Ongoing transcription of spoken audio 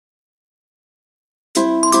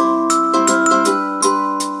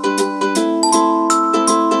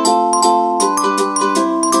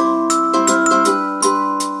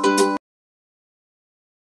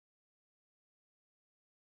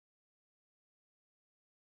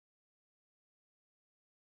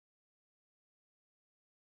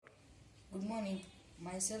Good morning.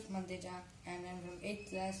 Myself Manteja and I am from 8th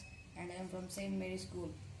class and I am from St. Mary's School.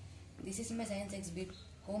 This is my science exhibit,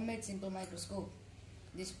 Homemade Simple Microscope.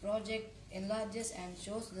 This project enlarges and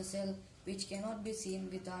shows the cell which cannot be seen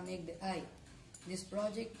with our naked eye. This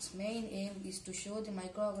project's main aim is to show the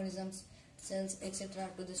microorganisms, cells, etc.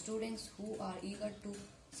 to the students who are eager to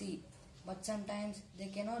see. But sometimes they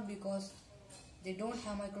cannot because they don't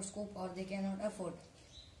have microscope or they cannot afford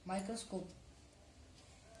microscope.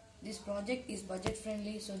 This project is budget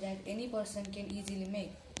friendly so that any person can easily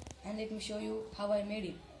make. And let me show you how I made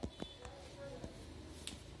it.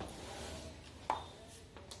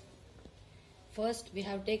 First, we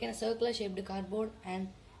have taken a circular shaped cardboard and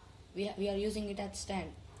we are using it as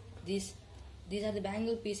stand. These are the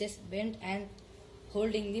bangle pieces bent and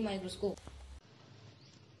holding the microscope.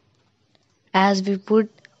 As we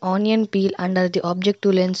put onion peel under the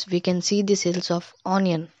objective lens, we can see the cells of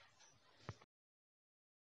onion.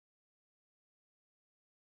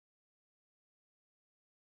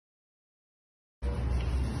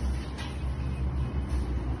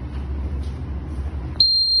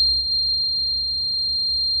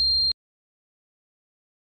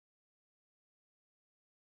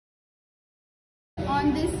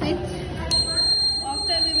 On this switch,